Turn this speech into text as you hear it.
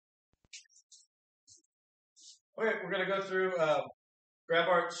Okay, we're going to go through Grab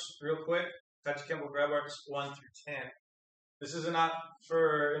Arts real quick. Kajukenbo Grab Arts 1 through 10. This is not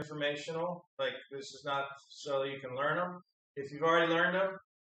for informational. Like, this is not so you can learn them. If you've already learned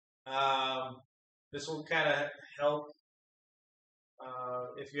them, this will kind of help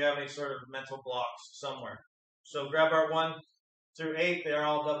if you have any sort of mental blocks somewhere. So Grab Art 1 through 8, they are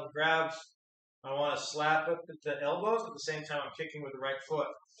all double grabs. I want to slap up at the elbows at the same time I'm kicking with the right foot.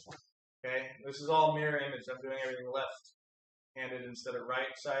 Okay, this is all mirror image. I'm doing everything left-handed instead of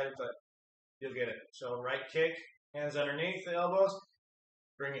right-sided, but you'll get it. So right kick, hands underneath the elbows.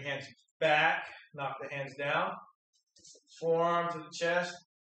 Bring your hands back, knock the hands down. Forearm to the chest,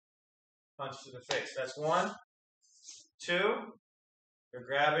 punch to the face. That's 1, 2. You're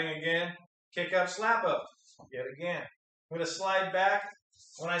grabbing again. Kick up, slap up. Yet again. I'm going to slide back.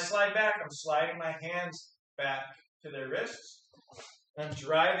 When I slide back, I'm sliding my hands back to their wrists. I'm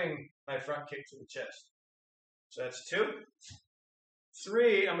driving my front kick to the chest. So that's 2.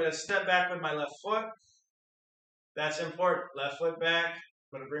 3, I'm going to step back with my left foot. That's important. Left foot back.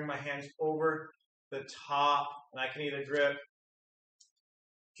 I'm going to bring my hands over the top, and I can either grip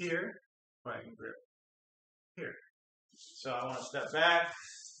here, or I can grip here. So I want to step back,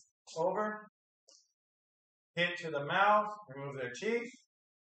 over, hit to the mouth, remove their teeth,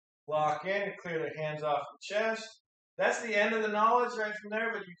 lock in, clear their hands off the chest. That's the end of the knowledge right from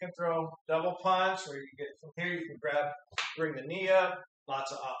there, but you can throw double punch, or you can get from here, you can grab, bring the knee up,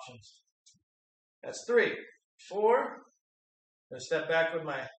 lots of options. That's 3. 4, I'm going to step back with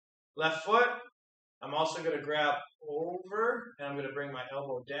my left foot. I'm also going to grab over, and I'm going to bring my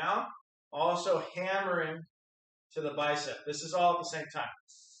elbow down. Also hammering to the bicep. This is all at the same time.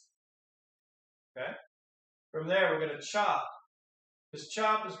 Okay? From there, we're going to chop. This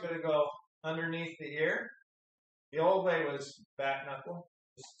chop is going to go underneath the ear. The old way was back knuckle,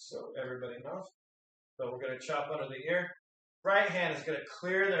 just so everybody knows. So we're going to chop under the ear. Right hand is going to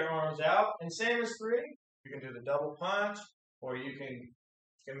clear their arms out. And same as 3, you can do the double punch, or you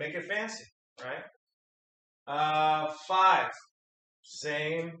can make it fancy, right? 5,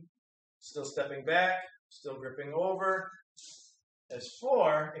 same, still stepping back, still gripping over. As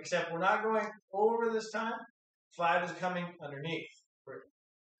 4, except we're not going over this time. 5 is coming underneath. We're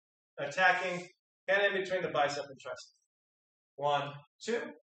attacking kind of in between the bicep and tricep. 1, 2.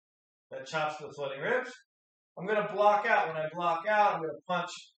 That chops the floating ribs. I'm going to block out. When I block out, I'm going to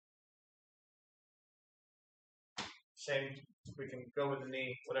punch. Same, we can go with the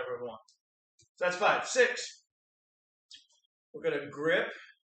knee, whatever we want. So that's 5. 6. We're going to grip.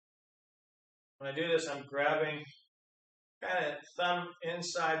 When I do this, I'm grabbing kind of thumb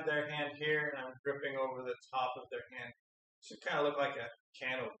inside their hand here, and I'm gripping over the top of their hand. Should kind of look like a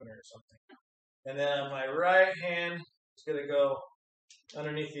can opener or something. And then on my right hand, it's going to go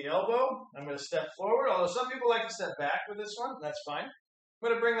underneath the elbow. I'm going to step forward, although some people like to step back with this one. That's fine. I'm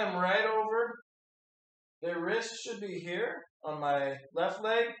going to bring them right over. Their wrist should be here on my left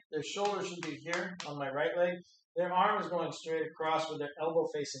leg. Their shoulder should be here on my right leg. Their arm is going straight across with their elbow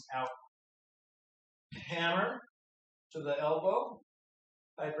facing out. Hammer to the elbow,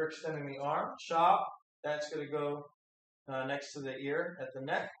 hyperextending the arm. Chop, that's going to go next to the ear at the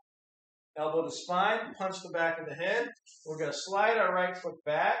neck. Elbow to spine, punch the back of the head. We're going to slide our right foot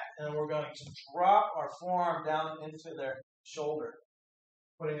back, and we're going to drop our forearm down into their shoulder,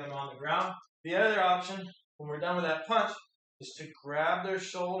 putting them on the ground. The other option, when we're done with that punch, is to grab their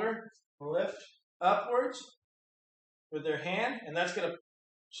shoulder, lift upwards with their hand, and that's going to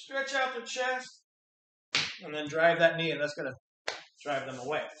stretch out their chest, and then drive that knee, and that's going to drive them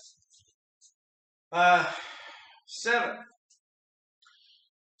away. 7.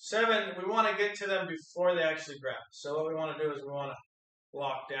 7, we want to get to them before they actually grab. So what we want to do is we want to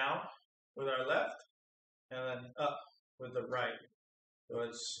lock down with our left, and then up with the right. So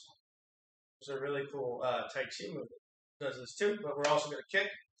it's a really cool Tai Chi movement. It does this too, but we're also going to kick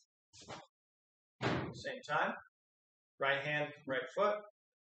at the same time. Right hand, right foot.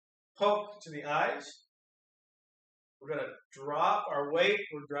 Poke to the eyes. We're going to drop our weight.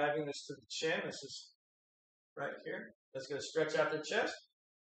 We're driving this to the chin. This is right here. That's going to stretch out their chest.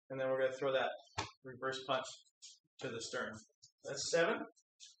 And then we're going to throw that reverse punch to the sternum. That's 7.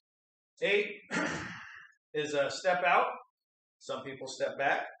 8 is a step out. Some people step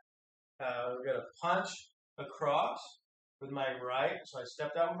back. We're going to punch across with my right. So I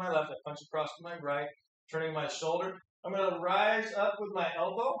stepped out with my left. I punch across with my right, turning my shoulder. I'm going to rise up with my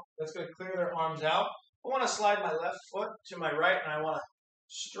elbow. That's going to clear their arms out. I want to slide my left foot to my right, and I want to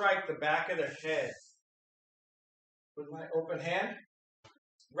strike the back of their head with my open hand.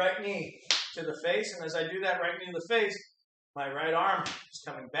 Right knee to the face, and as I do that right knee to the face, my right arm is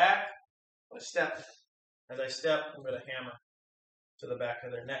coming back. I step As I step, I'm going to hammer to the back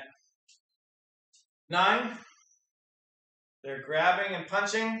of their neck. 9, they're grabbing and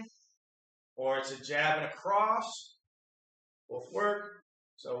punching, or it's a jab and a cross. Both work.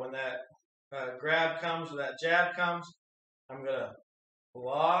 So when that grab comes or that jab comes, I'm going to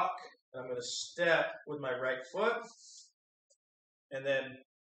block. I'm going to step with my right foot, and then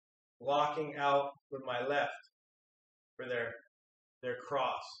blocking out with my left for their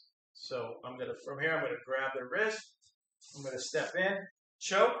cross. So from here, I'm going to grab their wrist. I'm going to step in,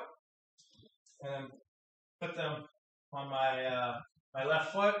 choke, and put them on my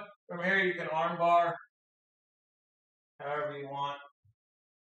left foot. From here, you can arm bar however you want.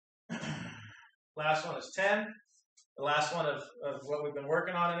 Last one is 10. The last one of what we've been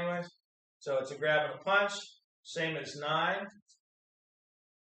working on anyways. So it's a grab and a punch, same as 9.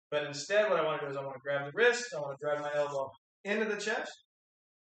 But instead, what I want to do is I want to grab the wrist. I want to drive my elbow into the chest,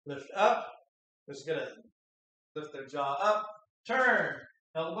 lift up. Just going to lift their jaw up, turn,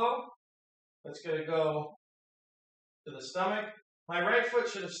 elbow. That's going to go to the stomach. My right foot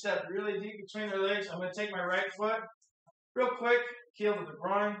should have stepped really deep between their legs. I'm going to take my right foot real quick, heel to the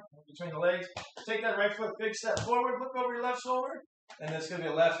groin, between the legs. Take that right foot, big step forward, look over your left shoulder, and it's going to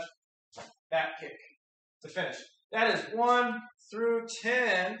be a left back kick to finish. That is 1 through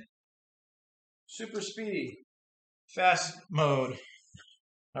 10, super speedy, fast mode.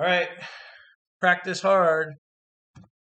 All right, practice hard.